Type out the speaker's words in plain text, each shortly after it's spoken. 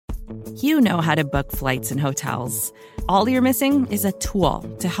You know how to book flights and hotels. All you're missing is a tool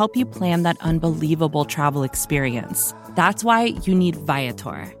to help you plan that unbelievable travel experience. That's why you need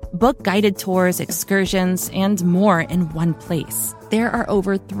Viator. Book guided tours, excursions, and more in one place. There are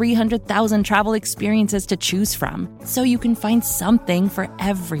over 300,000 travel experiences to choose from, so you can find something for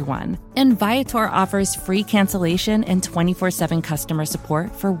everyone. And Viator offers free cancellation and 24/7 customer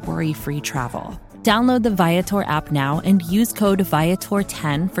support for worry-free travel. Download the Viator app now and use code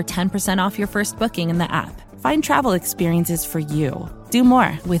Viator10 for 10% off your first booking in the app. Find travel experiences for you. Do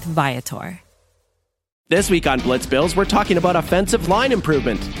more with Viator. This week on Blitz Bills, we're talking about offensive line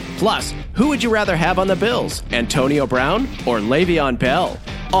improvement. Plus, who would you rather have on the Bills, Antonio Brown or Le'Veon Bell?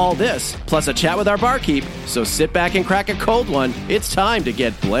 All this, plus a chat with our barkeep. So sit back and crack a cold one. It's time to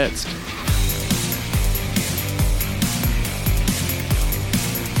get blitzed.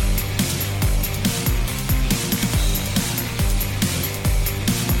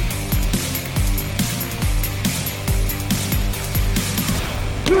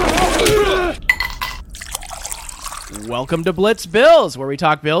 Welcome to Blitz Bills, where we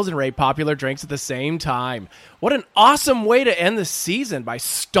talk Bills and rate popular drinks at the same time. What an awesome way to end the season by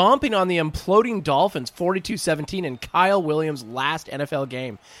stomping on the imploding Dolphins 42-17 in Kyle Williams' last NFL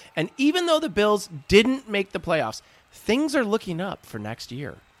game. And even though the Bills didn't make the playoffs, things are looking up for next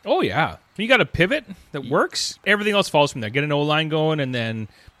year. Oh, yeah. You got a pivot that works, everything else falls from there. Get an O-line going, and then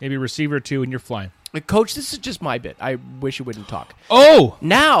maybe a receiver or two, and you're flying. Coach, this is just my bit. I wish you wouldn't talk. Oh!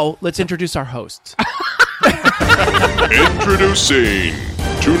 Now, let's introduce our hosts. Introducing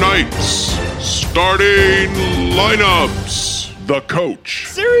tonight's starting lineups. The coach,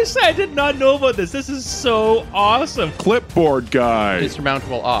 Seriously, I did not know about this. This is so awesome. clipboard guy,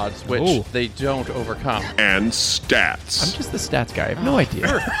 Insurmountable odds, which Ooh. they don't overcome. and I'm stats. just the stats guy. I have no idea.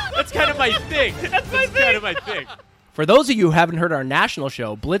 That's kind of my thing. That's kind of my thing. For those of you who haven't heard our national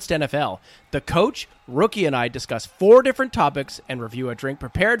show, Blitzed NFL, the coach, Rookie, and I discuss 4 different topics and review a drink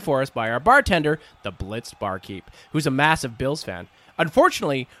prepared for us by our bartender, the Blitzed Barkeep, who's a massive Bills fan.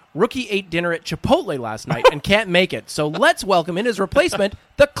 Unfortunately, Rookie ate dinner at Chipotle last night and can't make it, so let's welcome in his replacement,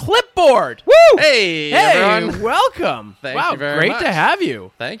 the Clipboard. Woo! Hey, Hey, everyone. welcome. Thank wow, you very great much. to have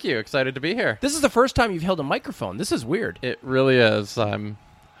you. Thank you. Excited to be here. This is the first time you've held a microphone. This is weird. It really is. How am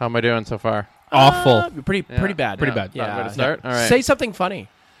I doing so far? Awful. Pretty bad. Pretty bad. Not a way to start? All right. Say something funny.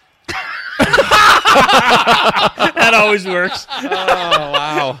 That always works. Oh,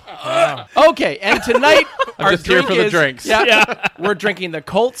 wow. Okay, and tonight our just here drink for the is- drinks. Yeah, we're drinking the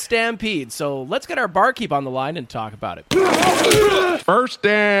Colt Stampede. So let's get our barkeep on the line and talk about it. First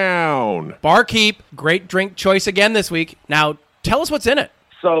down. Barkeep, great drink choice again this week. Now tell us what's in it.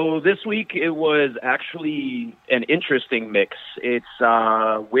 So this week it was actually an interesting mix. It's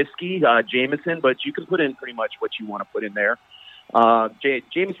whiskey, Jameson, but you can put in pretty much what you want to put in there.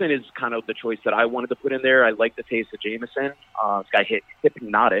 Jameson is kind of the choice that I wanted to put in there. I like the taste of Jameson. It's got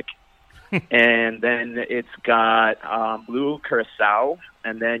Hypnotic. And then it's got blue curacao,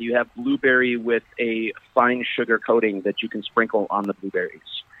 and then you have blueberry with a fine sugar coating that you can sprinkle on the blueberries.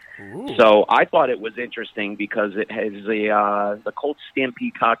 Ooh. So I thought it was interesting because it has the Colt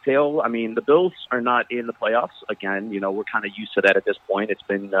Stampede cocktail. I mean, the Bills are not in the playoffs again. You know, we're kind of used to that at this point. It's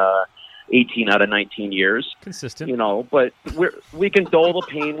been 18 out of 19 years. Consistent. You know, but we can dull the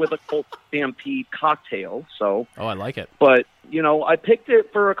pain with a Colt Stampede cocktail. So, Oh, I like it. but you know, I picked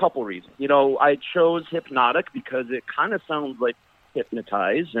it for a couple reasons. You know, I chose Hypnotic because it kind of sounds like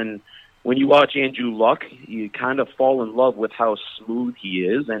hypnotize, and when you watch Andrew Luck, you kind of fall in love with how smooth he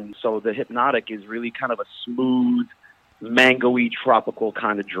is. And so the Hypnotic is really kind of a smooth, mango-y, tropical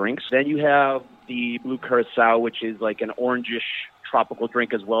kind of drinks. Then you have the Blue Curacao, which is like an orangish tropical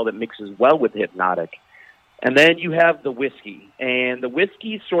drink as well that mixes well with Hypnotic. And then you have the whiskey. And the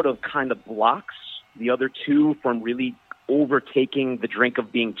whiskey sort of kind of blocks the other two from really overtaking the drink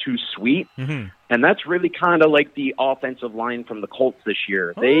of being too sweet. Mm-hmm. And that's really kind of like the offensive line from the Colts this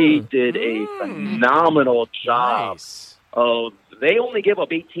year. They did a phenomenal job. Nice. They only gave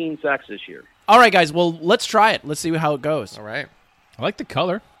up 18 sacks this year. All right, guys. Well, let's try it. Let's see how it goes. All right. I like the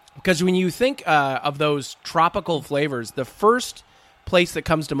color. Because when you think of those tropical flavors, the first place that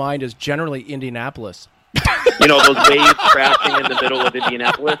comes to mind is generally Indianapolis. You know, those waves crashing in the middle of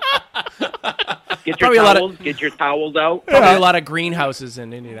Indianapolis. Get your Probably a lot of- towels. Get your towels out. Probably a lot of greenhouses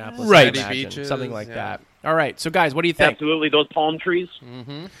in Indianapolis. I Right. imagine. Beaches, Something like yeah. that. All right. So, guys, what do you think? Absolutely, those palm trees.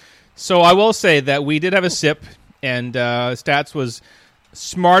 So I will say that we did have a sip, and Stats was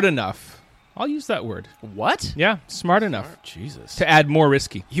smart enough. I'll use that word. What? Yeah, smart enough Jesus. to add more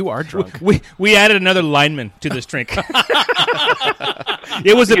whiskey. You are drunk. We added another lineman to this drink.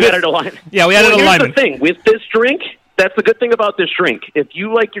 It was a You bit. added a line. Yeah, we added Well, a here's lineman. the thing. With this drink, That's the good thing about this drink. If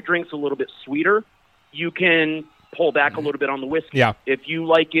you like your drinks a little bit sweeter, you can pull back a little bit on the whiskey. Yeah. If you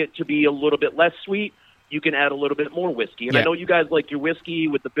like it to be a little bit less sweet, you can add a little bit more whiskey. And I know you guys like your whiskey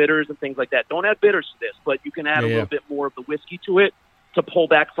with the bitters and things like that. Don't add bitters to this, but you can add a little bit more of the whiskey to it to pull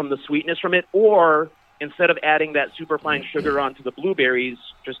back from the sweetness from it. Or instead of adding that superfine sugar onto the blueberries,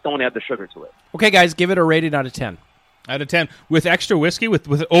 just don't add the sugar to it. Okay, guys, give it a rating out of 10. Out of 10. With extra whiskey, with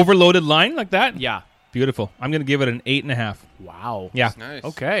an overloaded line like that? Yeah. Beautiful. I'm going to give it an 8.5. Wow. Yeah. Nice.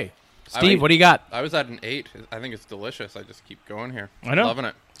 Okay. Steve, what do you got? I was at an 8. I think it's delicious. I just keep going here. I know. Loving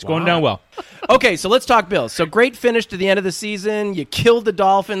it. It's going down well. Okay, so let's talk Bills. So great finish to the end of the season. You killed the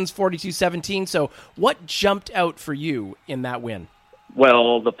Dolphins 42-17. So what jumped out for you in that win?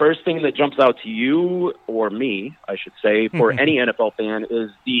 Well, the first thing that jumps out to you, or me, I should say, for any NFL fan,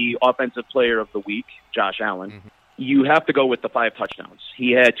 is the offensive player of the week, Josh Allen. You have to go with the 5 touchdowns.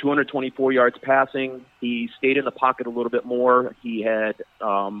 He had 224 yards passing. He stayed in the pocket a little bit more. He had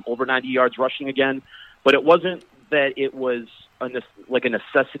over 90 yards rushing again. But it wasn't that it was a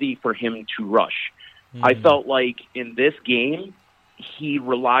necessity for him to rush. I felt like in this game, he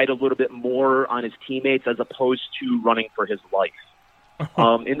relied a little bit more on his teammates as opposed to running for his life.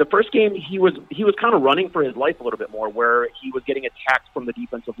 In the first game, he was kind of running for his life a little bit more, where he was getting attacked from the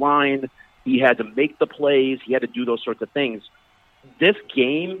defensive line. He had to make the plays. He had to do those sorts of things. This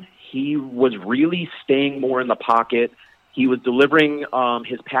game, he was really staying more in the pocket. He was delivering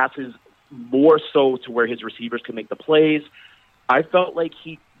his passes more so to where his receivers could make the plays. I felt like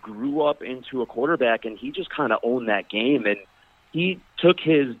he grew up into a quarterback, and he just kind of owned that game. And he took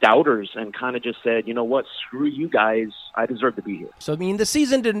his doubters and kind of just said, you know what, screw you guys. I deserve to be here. So, I mean, the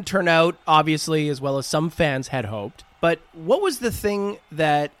season didn't turn out, obviously, as well as some fans had hoped. But what was the thing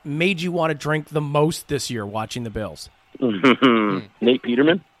that made you want to drink the most this year watching the Bills? Nate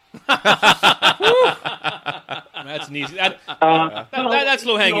Peterman. That's an easy. That's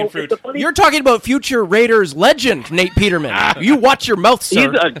low-hanging fruit. You're talking about future Raiders legend, Nate Peterman. You watch your mouth,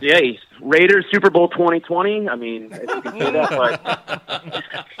 sir. He's Raiders Super Bowl 2020. I mean, if you can say that.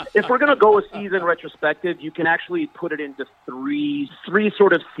 But if we're going to go a season retrospective, you can actually put it into three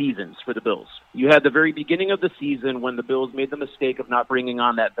sort of seasons for the Bills. You had the very beginning of the season when the Bills made the mistake of not bringing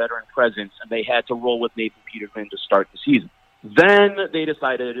on that veteran presence, and they had to roll with Nathan Peterman to start the season. Then they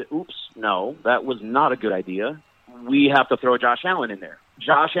decided, oops, no, that was not a good idea. We have to throw Josh Allen in there.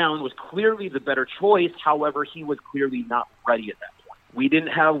 Josh Allen was clearly the better choice. However, he was clearly not ready at that point. We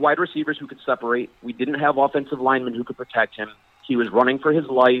didn't have wide receivers who could separate. We didn't have offensive linemen who could protect him. He was running for his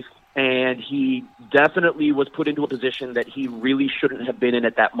life, and he definitely was put into a position that he really shouldn't have been in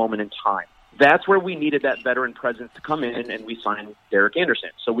at that moment in time. That's where we needed that veteran presence to come in, and we signed Derek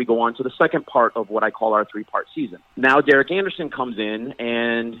Anderson. So we go on to the second part of what I call our 3-part season. Now Derek Anderson comes in,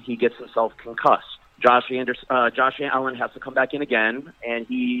 and he gets himself concussed. Josh Allen has to come back in again, and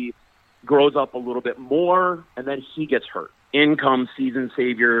he grows up a little bit more, and then he gets hurt. In comes season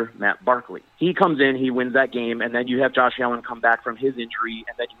savior Matt Barkley. He comes in, he wins that game, and then you have Josh Allen come back from his injury,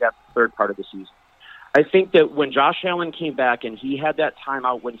 and then you have the third part of the season. I think that when Josh Allen came back and he had that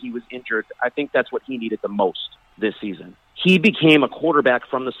timeout when he was injured, I think that's what he needed the most this season. He became a quarterback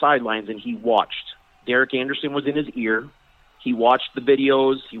from the sidelines, and he watched. Derek Anderson was in his ear. He watched the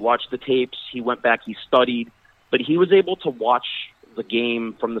videos. He watched the tapes. He went back. He studied. But he was able to watch the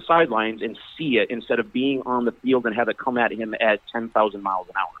game from the sidelines and see it instead of being on the field and have it come at him at 10,000 miles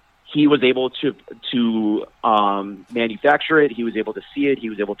an hour. He was able to manufacture it. He was able to see it. He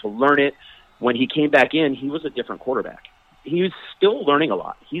was able to learn it. When he came back in, he was a different quarterback. He's still learning a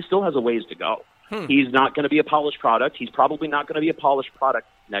lot. He still has a ways to go. He's not going to be a polished product. He's probably not going to be a polished product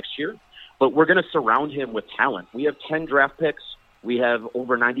next year, but we're going to surround him with talent. We have 10 draft picks. We have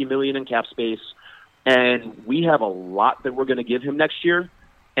over $90 million in cap space, and we have a lot that we're going to give him next year.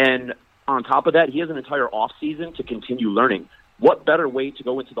 And on top of that, he has an entire offseason to continue learning. What better way to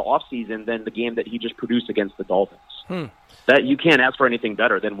go into the offseason than the game that he just produced against the Dolphins? That you can't ask for anything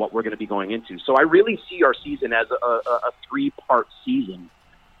better than what we're going to be going into. So I really see our season as a 3-part season.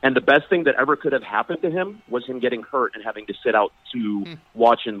 And the best thing that ever could have happened to him was him getting hurt and having to sit out to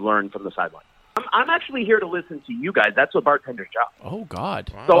watch and learn from the sideline. I'm actually here to listen to you guys. That's a bartender's job. Oh,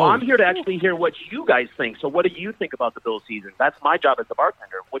 God. So I'm here to actually hear what you guys think. So what do you think about the Bills season? That's my job as the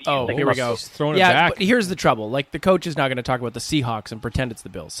bartender. What do you think? Here we go. Throwing it back. But here's the trouble. Like, the coach is not going to talk about the Seahawks and pretend it's the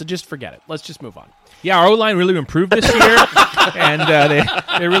Bills. So just forget it. Let's just move on. Yeah, our O-line really improved this year, and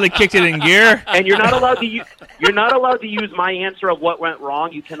they really kicked it in gear. And you're not allowed to use my answer of what went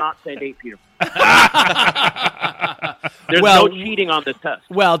wrong. You cannot say Nate Peterman. There's Well- no cheating on this test.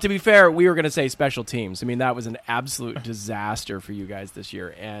 Well, to be fair, we were going to say special teams. I mean, that was an absolute disaster for you guys this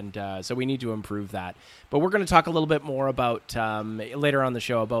year, and so we need to improve that. But we're going to talk a little bit more about later on the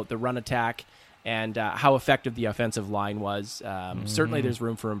show about the run attack and how effective the offensive line was. Certainly, there's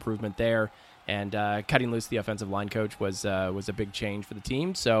room for improvement there, and cutting loose the offensive line coach was a big change for the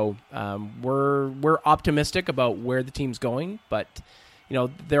team. So we're optimistic about where the team's going, but. You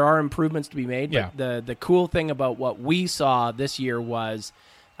know, there are improvements to be made, but the cool thing about what we saw this year was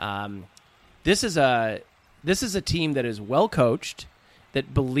this is a team that is well coached,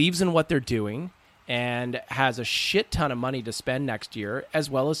 that believes in what they're doing, and has a shit ton of money to spend next year, as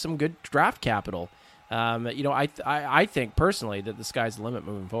well as some good draft capital. I think personally that the sky's the limit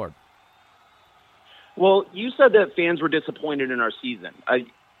moving forward. Well, you said that fans were disappointed in our season.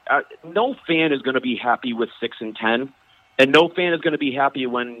 No fan is going to be happy with 6-10. And no fan is going to be happy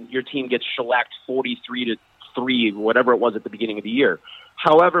when your team gets shellacked 43-3, whatever it was at the beginning of the year.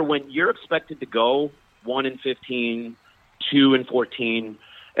 However, when you're expected to go 1-15, 2-14,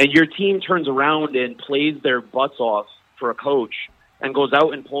 and your team turns around and plays their butts off for a coach and goes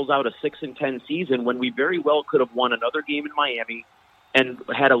out and pulls out a 6-10 season, when we very well could have won another game in Miami and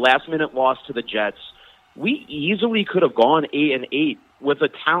had a last-minute loss to the Jets, we easily could have gone 8-8 with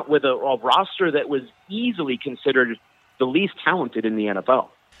a roster that was easily considered the least talented in the NFL.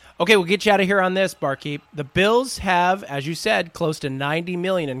 Okay, we'll get you out of here on this, Barkeep. The Bills have, as you said, close to $90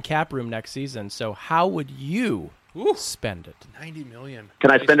 million in cap room next season. So how would you spend it? $90 million.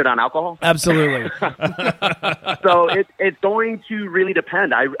 Can I spend it on alcohol? Absolutely. So it's going to really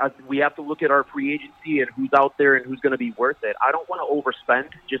depend. We have to look at our free agency and who's out there and who's going to be worth it. I don't want to overspend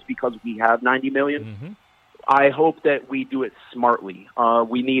just because we have $90 million. Mm-hmm. I hope that we do it smartly.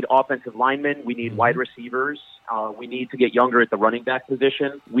 We need offensive linemen. We need wide receivers. We need to get younger at the running back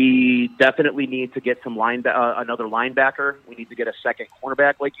position. We definitely need to get some another linebacker. We need to get a second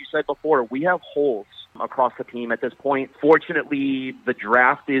cornerback, like you said before. We have holes across the team at this point. Fortunately, the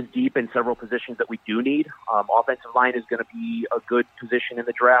draft is deep in several positions that we do need. Offensive line is going to be a good position in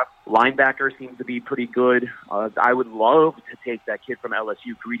the draft. Linebacker seems to be pretty good. I would love to take that kid from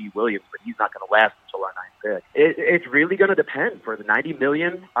LSU, Greedy Williams, but he's not going to last until our 9th pick. It's really going to depend. For the $90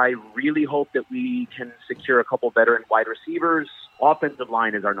 million, I really hope that we can secure a couple veteran wide receivers. Offensive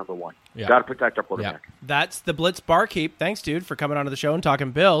line is our number one. Yeah. Got to protect our quarterback. Yeah. That's the Blitz Barkeep. Thanks, dude, for coming onto the show and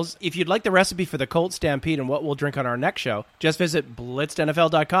talking Bills. If you'd like the recipe for the Colt Stampede and what we'll drink on our next show, just visit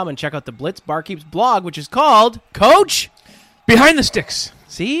blitzednfl.com and check out the Blitz Barkeep's blog, which is called Coach Behind the Sticks.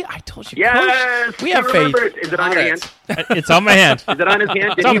 See, I told you, Yes! Coach. We have you faith. remember it. Is it on your hand? It's on my hand. Is it on his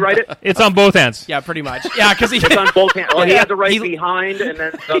hand? Did he write it? It's on both hands. Yeah, pretty much. Yeah, because It's on both hands. Well, he Yeah, had to write he- behind and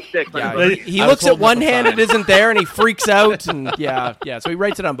then the stick. Yeah, he looks at one hand, it isn't there, and he freaks out, and yeah. So he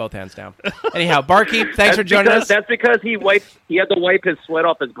writes it on both hands now. Anyhow, Barkeep, thanks for joining us. That's because he had to wipe his sweat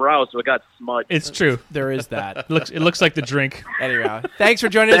off his brow, so it got smudged. It's true. There is that. It looks like the drink. Anyhow, thanks for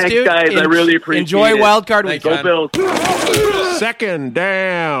joining us, Thanks, dude. guys. I really appreciate Enjoy it. Wild Card Thanks, Weekend. Go Bills. Second down.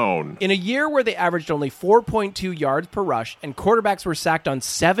 In a year where they averaged only 4.2 yards per rush and quarterbacks were sacked on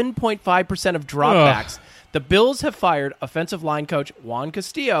 7.5% of dropbacks, the Bills have fired offensive line coach Juan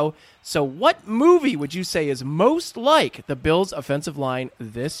Castillo. So what movie would you say is most like the Bills' offensive line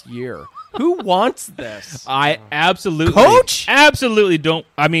this year? Who wants this? I absolutely, Coach? absolutely don't.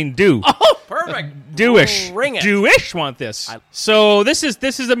 I mean, Oh, perfect. do-ish, Ring it. do-ish want this. So this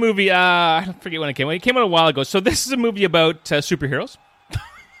is a movie. I don't forget when it came out. It came out a while ago. So this is a movie about superheroes,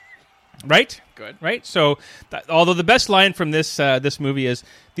 right? Good. Right. So although the best line from this movie is,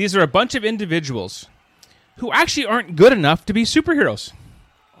 "These are a bunch of individuals who actually aren't good enough to be superheroes."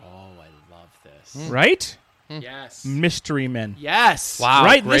 Oh, I love this. Right? Yes. Mystery men. Yes. Wow,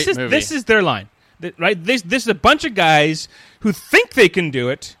 Right. great This movie. is their line. Right. This is a bunch of guys who think they can do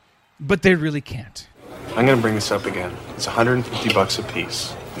it, but they really can't. I'm going to bring this up again. It's $150 a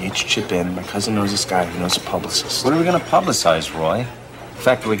piece. We each chip in. My cousin knows this guy who knows a publicist. What are we going to publicize, Roy? The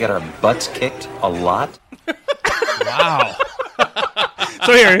fact that we get our butts kicked a lot? Wow.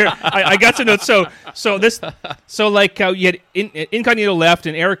 So here, I got to know. So you had Incognito left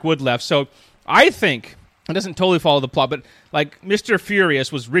and Eric Wood left. So I think it doesn't totally follow the plot, but like Mr.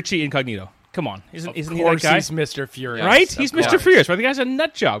 Furious was Richie Incognito. Come on, isn't he that Of guy? course he's Mr. Furious. Right? He's Of Mr. course. Furious. Right? The guy's a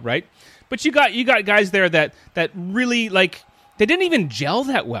nut job, right? But you got guys there that really like. They didn't even gel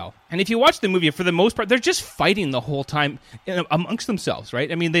that well. And if you watch the movie, for the most part, they're just fighting the whole time amongst themselves,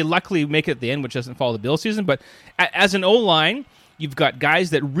 right? I mean, they luckily make it at the end, which doesn't follow the Bill season. But as an O-line, you've got guys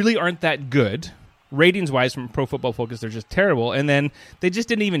that really aren't that good. Ratings-wise, from Pro Football Focus, they're just terrible. And then they just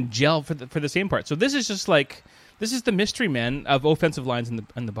didn't even gel for the same part. So this is just like This is the mystery man of offensive lines in the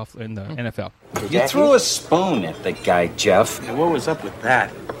NFL. You threw a spoon at the guy, Jeff. Yeah, what was up with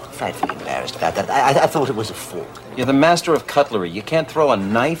that? Frightfully embarrassed about that. I thought it was a fork. You're the master of cutlery. You can't throw a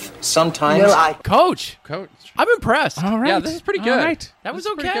knife sometimes? Well, Coach, Coach. I'm impressed. All right. Yeah, this is pretty good. All right. That was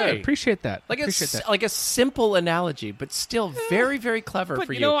This is pretty okay. good. Appreciate that. Like Appreciate that. like a simple analogy, but still very, very clever But,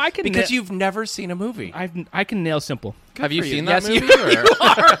 for you know, I can because na- you've never seen a movie. I can nail simple. Have you for you. seen that Yes, movie? you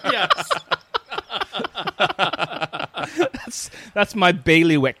are. Yes. That's my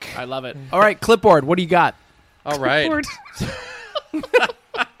bailiwick. I love it. All right, clipboard. What do you got? All right. Lord.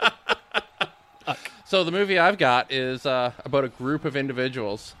 So the movie I've got is about a group of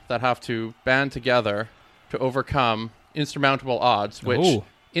individuals that have to band together to overcome insurmountable odds, which Ooh.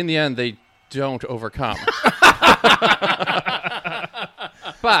 in the end they don't overcome.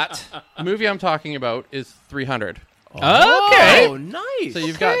 But the movie I'm talking about is 300. Okay. Oh, nice. So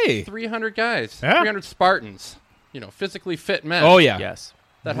you've Okay. got 300 guys, Yeah. 300 Spartans, physically fit men. Oh, yeah. Yes.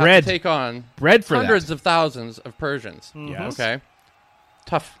 That Bread. have to take on Bread for hundreds that. of thousands of Persians. Yes. Okay.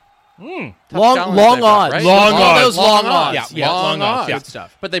 Tough Long challenge they've got, odds. right? Long All odds. those long odds. Yeah, long odds. Yeah. Good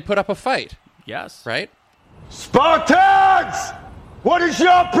stuff. But they put up a fight, Yes. right? Spartans! What is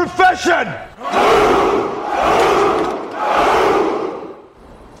your profession?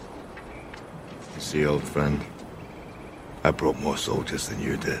 You see, old friend, I brought more soldiers than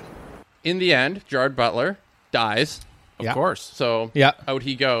you did. In the end, Gerard Butler dies. Of Yeah. course. So Yeah. out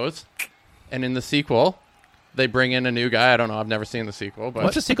he goes. And in the sequel, they bring in a new guy. I don't know. I've never seen the sequel. But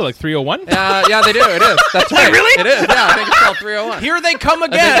What's the sequel, like 301? yeah, they do. It is. That's right. Really? It is. Yeah, I think it's called 301. Here they come I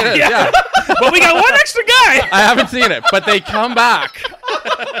think again. it is, yeah. Well, we got one extra guy. I haven't seen it, but they come back.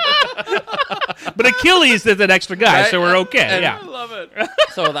 But Achilles is an extra guy, Right? so we're okay. And- yeah. Love it.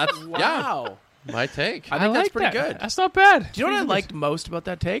 So that's, Wow. my take. I think that's like pretty that. good. That's not bad. Do you know what I liked most about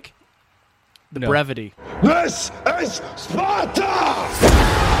that take? The No. brevity. This is Sparta!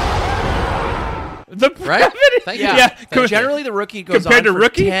 The Right? brevity. Thank you. Yeah. Thank you. Generally, the rookie goes Compared on to for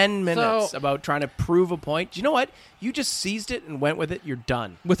Rookie? 10 minutes So- about trying to prove a point. Do you know what? You just seized it and went with it. You're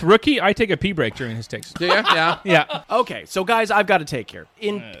done. With Rookie, I take a pee break during his takes. Do you? Yeah. Yeah. Okay, so guys, I've got a take here.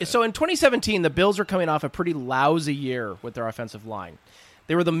 In 2017, the Bills were coming off a pretty lousy year with their offensive line.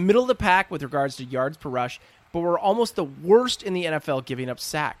 They were the middle of the pack with regards to yards per rush, but were almost the worst in the NFL giving up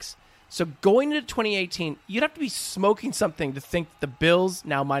sacks. So going into 2018, you'd have to be smoking something to think the Bills,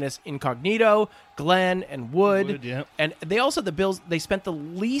 now minus Incognito, Glenn, and Wood, yeah. and the Bills, they spent the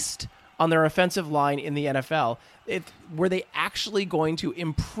least on their offensive line in the NFL. Were they actually going to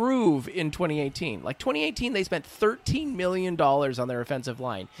improve in 2018? Like 2018, they spent $13 million on their offensive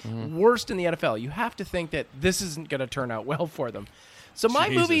line. Worst in the NFL. You have to think that this isn't going to turn out well for them. So my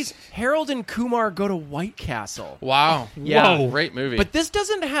Jesus. movie's Harold and Kumar Go to White Castle. Wow. Yeah. Whoa. Great movie. But this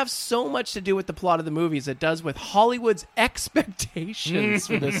doesn't have so much to do with the plot of the movie as it does with Hollywood's expectations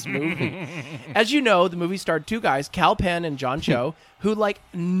for this movie. As you know, the movie starred two guys, Kal Penn and John Cho, who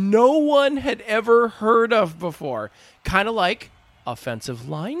no one had ever heard of before. Kind of like offensive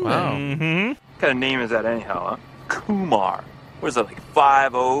linemen. Wow. What kind of name is that anyhow, huh? Kumar. What is that, like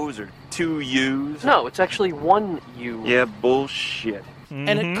 5 O's or 2 U's? No, it's actually 1 U. Yeah, bullshit.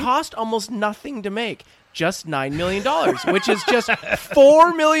 And it cost almost nothing to make. Just $9 million, which is just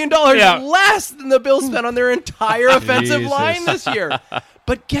 $4 million Yeah. less than the Bills spent on their entire offensive Jesus. line this year.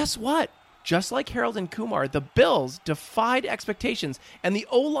 But guess what? Just like Harold and Kumar, the Bills defied expectations, and the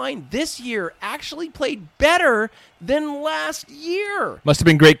O-line this year actually played better than last year. Must have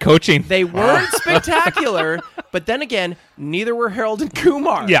been great coaching. They weren't spectacular, but then again, neither were Harold and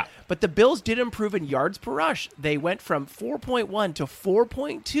Kumar. Yeah. But the Bills did improve in yards per rush. They went from 4.1 to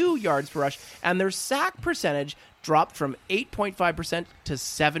 4.2 yards per rush, and their sack percentage dropped from 8.5% to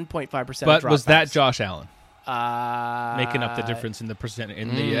 7.5%. But was that dropbacks. Josh Allen making up the difference in the percent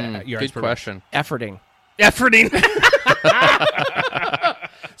in the yards Good per question. efforting? Efforting.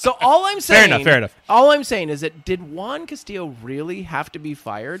 So all I'm saying, Fair enough. All I'm saying is that did Juan Castillo really have to be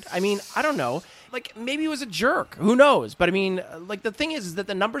fired? I mean, I don't know. Like maybe he was a jerk. Who knows? But I mean, like the thing is that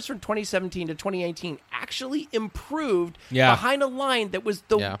the numbers from 2017 to 2018 actually improved behind a line that was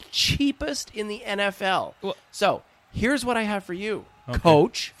the cheapest in the NFL. Well- So here's what I have for you,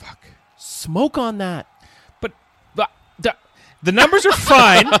 Coach. Fuck. Smoke on that. But the numbers are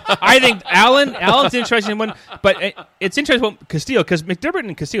fine. I think Allen's an interesting one, but it's interesting about Castillo because McDermott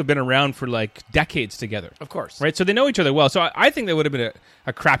and Castillo have been around for like decades together. Of course. Right? So they know each other well. So I think that would have been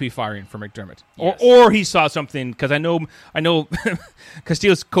a crappy firing for McDermott. Or he saw something, because I know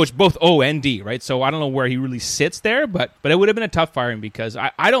Castillo's coached both O and D, right? So I don't know where he really sits there, but it would have been a tough firing because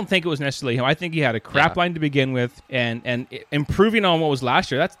I don't think it was necessarily him. I think he had a crap line to begin with, and improving on what was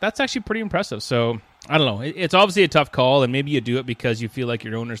last year, that's actually pretty impressive. So I don't know. It's obviously a tough call, and maybe you do it because you feel like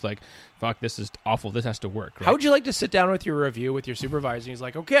your owner's like, fuck, this is awful. This has to work. Right? How would you like to sit down with your review with your supervisor? He's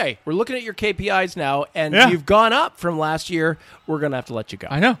like, okay, we're looking at your KPIs now, and you've gone up from last year. We're going to have to let you go.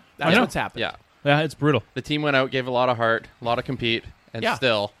 I know. That's what's happened. Yeah, it's brutal. The team went out, gave a lot of heart, a lot of compete, and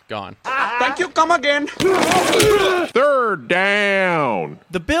still gone. Thank you. Come again. 3rd down.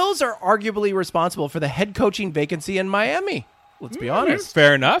 The Bills are arguably responsible for the head coaching vacancy in Miami. Let's be honest.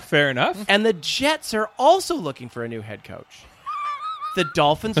 Fair enough. And the Jets are also looking for a new head coach. The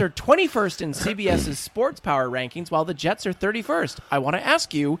Dolphins are 21st in CBS's Sports Power rankings, while the Jets are 31st. I want to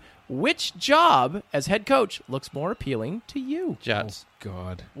ask you, which job as head coach looks more appealing to you? Jets. Oh,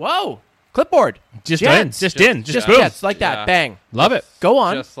 God. Whoa. Clipboard. Just Jets. in. Just boom. Jets, like that. Bang. Love it. Go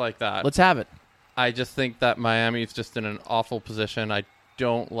on. Just like that. Let's have it. I just think that Miami's just in an awful position. I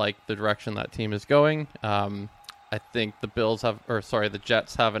don't like the direction that team is going. I think the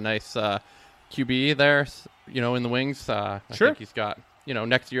Jets have a nice QB there, in the wings. I think he's got,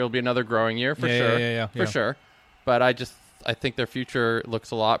 next year will be another growing year for sure. For sure. But I think their future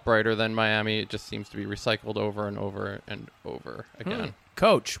looks a lot brighter than Miami. It just seems to be recycled over and over and over again.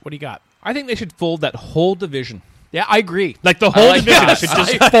 Coach, what do you got? I think they should fold that whole division. Yeah, I agree. Like the whole division should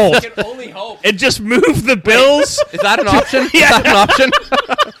just fold. I can only hope. And just move the Bills. Is that an option? Is that an option?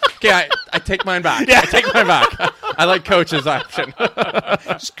 Okay, I take mine back. I take mine back. I like Coach's option.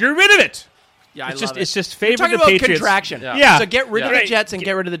 Get rid of it. Yeah, It's just favor talking the about Patriots. Contraction. Yeah. So get rid of the Jets and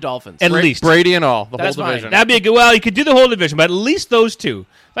get rid of the Dolphins. At least. Brady and all. The That's whole division. fine. That'd be a good. Well, you could do the whole division, but at least those two.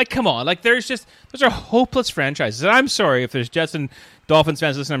 Like, come on. Like, those are hopeless franchises. And I'm sorry if there's Jets and Dolphins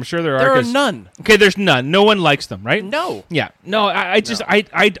fans listening. I'm sure there are. There are none. Okay, there's none. No one likes them, right? No. Yeah. No. I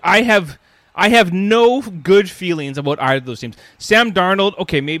have no good feelings about either of those teams. Sam Darnold.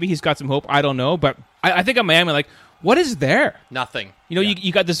 Okay, maybe he's got some hope. I don't know, but I think I'm Miami. Like, what is there? Nothing.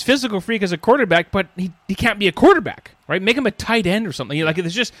 You got this physical freak as a quarterback, but he can't be a quarterback, right? Make him a tight end or something. Like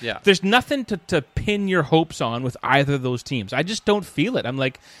there's nothing to pin your hopes on with either of those teams. I just don't feel it. I'm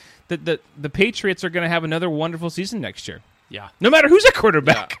like, the Patriots are going to have another wonderful season next year. Yeah. No matter who's a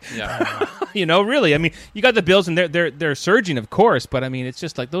quarterback. Yeah. Really. I mean, you got the Bills and they're surging, of course, but I mean, it's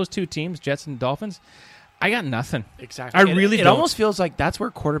just like those two teams, Jets and Dolphins. I got nothing. Exactly. It almost feels like that's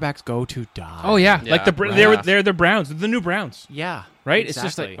where quarterbacks go to die. Oh yeah, like they're the Browns, the new Browns. Yeah, right. Exactly.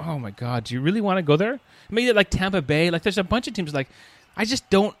 It's just like, oh my God, do you really want to go there? Maybe like Tampa Bay. Like there's a bunch of teams. Like I just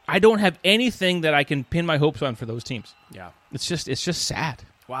don't. I don't have anything that I can pin my hopes on for those teams. Yeah, it's just sad.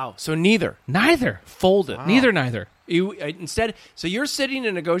 Wow. So neither folded. Wow. Neither. You instead. So you're sitting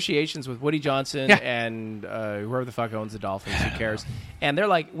in negotiations with Woody Johnson and whoever the fuck owns the Dolphins. Who cares? And they're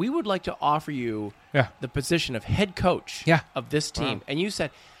like, we would like to offer you the position of head coach of this team. Wow. And you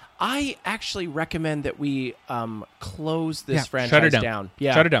said, I actually recommend that we close this franchise down.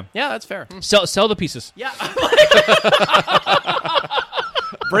 Yeah, shut it down. Yeah, that's fair. Sell the pieces. Yeah.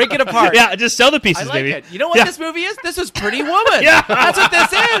 Break it apart. Yeah, just sell the pieces, I like baby. it. You know what this movie is? This is Pretty Woman. That's what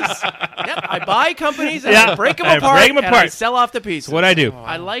this is. Yep. I buy companies and I break them apart. And I sell off the pieces. That's what I do.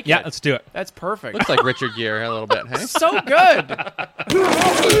 I like it. Yeah, let's do it. That's perfect. Looks like Richard Gere a little bit. Hey? So good.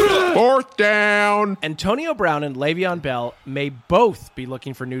 4th down. Antonio Brown and Le'Veon Bell may both be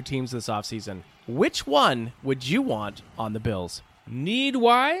looking for new teams this offseason. Which one would you want on the Bills?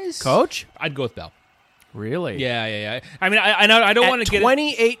 Need-wise? Coach? I'd go with Bell. Really? Yeah. I mean, I don't want to get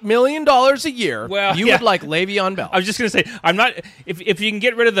 $28 million a year. Well, you would like Le'Veon Bell. I was just going to say, I'm not. If you can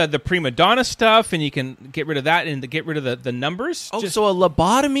get rid of the prima donna stuff and you can get rid of that and get rid of the numbers. Oh, so a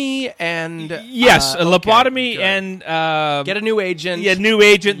lobotomy and yes, a lobotomy and get a new agent. Yeah, new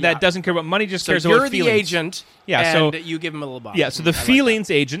agent that doesn't care about money, just cares about feelings. You're the agent. Yeah, and you give him a lobotomy. Yeah, so the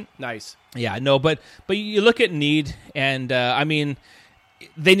feelings agent. Nice. Yeah, no, but you look at need, and I mean.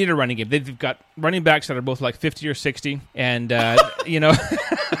 They need a running game. They've got running backs that are both like 50 or 60, and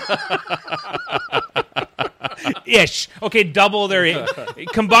ish. Okay, double their age.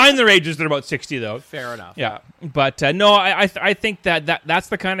 Combine their ages, they're about 60 though. Fair enough. Yeah, but no, I think that's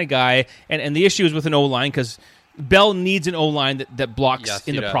the kind of guy, and the issue is with an O-line because Bell needs an O-line that blocks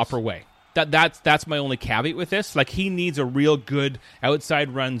in the proper way. That's my only caveat with this. Like he needs a real good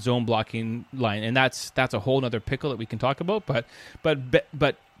outside run zone blocking line, and that's a whole other pickle that we can talk about. But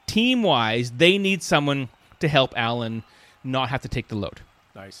team wise, they need someone to help Allen not have to take the load.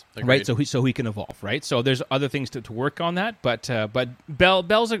 Nice, right? So he can evolve, right? So there's other things to work on that, but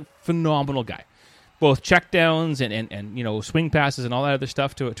Bell's a phenomenal guy. Both checkdowns and swing passes and all that other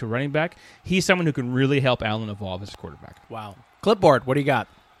stuff to running back. He's someone who can really help Allen evolve as a quarterback. Wow. Clipboard, what do you got?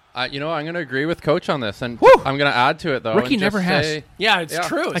 I'm going to agree with Coach on this, and I'm going to add to it, though. Rookie never has. Yeah, it's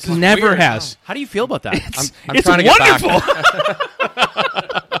true. Like, never has. How do you feel about that? It's wonderful.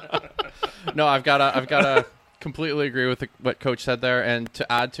 No, I've gotta completely agree with what Coach said there. And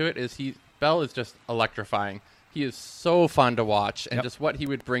to add to it is Bell is just electrifying. He is so fun to watch, and just what he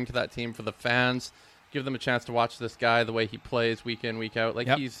would bring to that team for the fans, give them a chance to watch this guy, the way he plays week in, week out. Like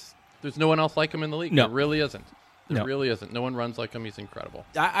there's no one else like him in the league. No. There really isn't. There really isn't. No one runs like him. He's incredible.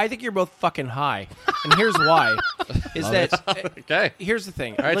 I think you're both fucking high, and here's why. Okay. Here's the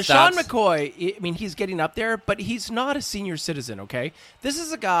thing. Right, LaShawn stats. McCoy, I mean, he's getting up there, but he's not a senior citizen. Okay, this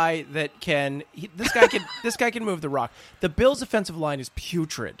is a guy that this guy can move the rock. The Bills' offensive line is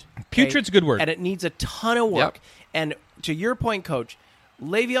putrid. Okay? Putrid's a good word, and it needs a ton of work. And to your point, Coach,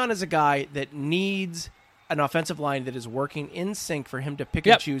 Le'Veon is a guy that needs an offensive line that is working in sync for him to pick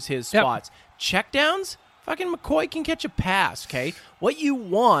and choose his spots. Checkdowns. Fucking McCoy can catch a pass, okay? What you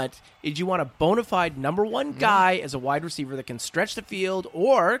want is you want a bona fide number one guy as a wide receiver that can stretch the field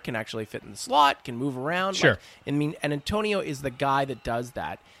or can actually fit in the slot, can move around. Sure. And Antonio is the guy that does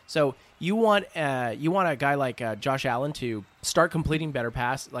that. So you want a guy like Josh Allen to start completing better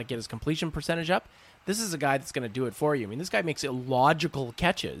pass, like get his completion percentage up. This is a guy that's going to do it for you. I mean, this guy makes illogical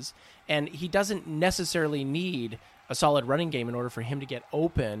catches, and he doesn't necessarily need a solid running game in order for him to get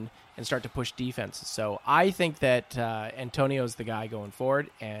open and start to push defenses. So I think that Antonio's the guy going forward,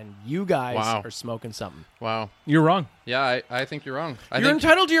 and you guys are smoking something. Wow. You're wrong. Yeah, I think you're wrong. You're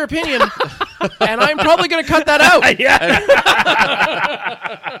entitled to your opinion, and I'm probably going to cut that out.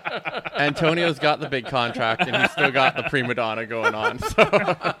 Antonio's got the big contract, and he's still got the prima donna going on. So.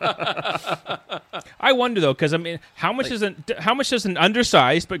 I wonder, though, because, I mean, how much does an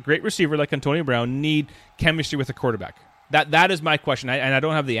undersized but great receiver like Antonio Brown need chemistry with a quarterback? That is my question, and I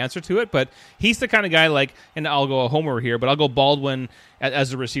don't have the answer to it, but he's the kind of guy like, and I'll go a homer here, but I'll go Baldwin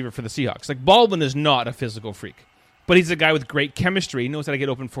as a receiver for the Seahawks. Like, Baldwin is not a physical freak, but he's a guy with great chemistry. He knows how to get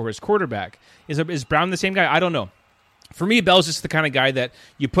open for his quarterback. Is Brown the same guy? I don't know. For me, Bell's just the kind of guy that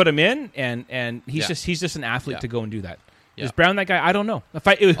you put him in, and he's just an athlete to go and do that. Yeah. Is Brown that guy? I don't know.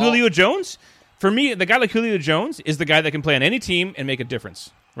 Julio Jones, for me, the guy like Julio Jones is the guy that can play on any team and make a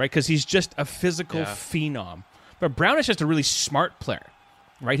difference, right? Because he's just a physical phenom. But Brown is just a really smart player,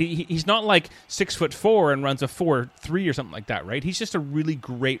 right? He's not like 6'4" and runs a 4.3 or something like that, right? He's just a really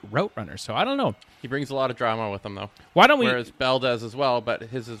great route runner. So I don't know. He brings a lot of drama with him, though. Why don't we? Whereas Bell does as well, but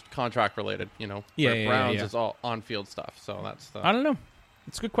his is contract related. You know, Brown's is all on field stuff. So that's the. I don't know.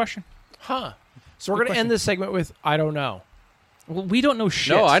 It's a good question. Huh? So we're going to end this segment with I don't know. Well, we don't know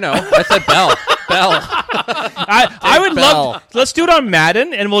shit. No, I know. I said Bell. Bell. I would love. Let's do it on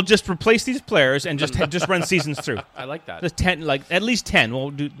Madden, and we'll just replace these players and just run seasons through. I like that. Just 10, like at least 10. We'll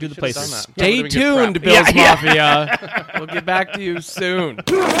do the places. Stay tuned, Bills Mafia. We'll get back to you soon.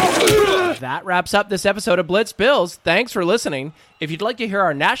 That wraps up this episode of Blitz Bills. Thanks for listening. If you'd like to hear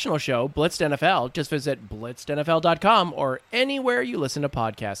our national show, Blitzed NFL, just visit blitzednfl.com or anywhere you listen to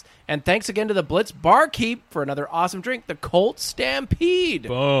podcasts. And thanks again to the Blitz Barkeep for another awesome drink, the Colt Stampede.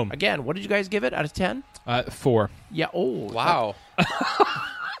 Boom. Again, what did you guys give it out of 10? 4. Yeah. Oh, wow.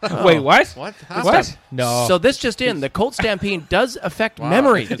 Wait, what? What? What? No. So this just in, the Colt Stampede does affect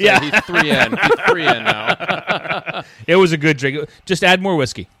memory. Yeah. He's 3 in. He's 3 in now. It was a good drink. Just add more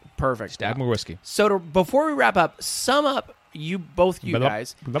whiskey. Perfect. Just add more whiskey. So before we wrap up, sum up you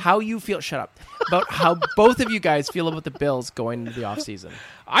guys, how you feel, shut up, about how both of you guys feel about the Bills going into the offseason.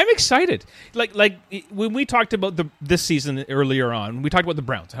 I'm excited. Like when we talked about this season earlier on, we talked about the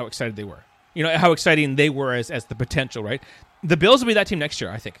Browns, how excited they were. You know, how exciting they were as the potential, right? The Bills will be that team next year,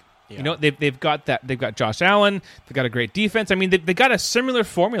 I think. Yeah. You know, they've got that. They've got Josh Allen. They've got a great defense. I mean, they got a similar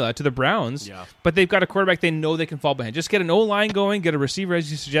formula to the Browns, but they've got a quarterback they know they can fall behind. Just get an O-line going, get a receiver, as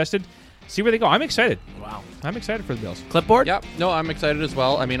you suggested. See where they go. I'm excited. Wow. I'm excited for the Bills. Clipboard? Yeah. No, I'm excited as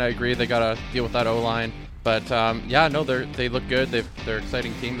well. I mean, I agree. They got to deal with that O-line. But, they look good. They're an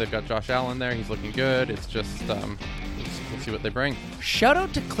exciting team. They've got Josh Allen there. He's looking good. It's just, we'll see what they bring. Shout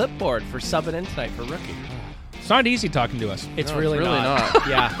out to Clipboard for subbing in tonight for Rookie. It's not easy talking to us. It's no, really it's not.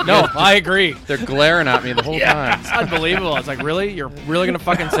 Yeah. No, I agree. They're glaring at me the whole time. It's unbelievable. It's like, really? You're really going to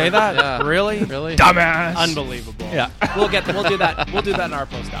fucking say that? Yeah. Really? Really? Dumbass. Unbelievable. Yeah. We'll do that. We'll do that in our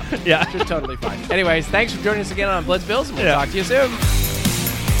post-op. Yeah. Just totally fine. Anyways, thanks for joining us again on Blitz Bills, and we'll talk to you soon.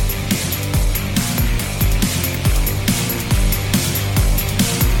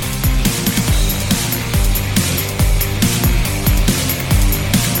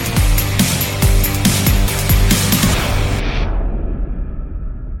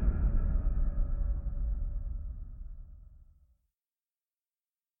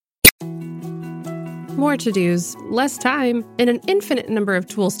 More to-dos, less time, and an infinite number of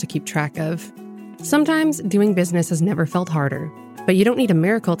tools to keep track of. Sometimes doing business has never felt harder, but you don't need a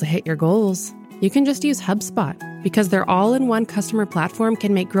miracle to hit your goals. you can just use HubSpot, because their all-in-one customer platform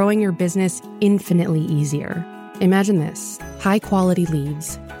can make growing your business infinitely easier. Imagine this: high-quality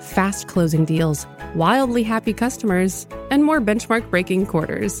leads, fast closing deals, wildly happy customers, and more benchmark-breaking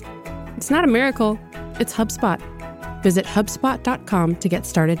quarters. It's not a miracle, it's HubSpot. Visit HubSpot.com to get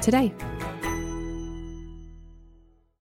started today.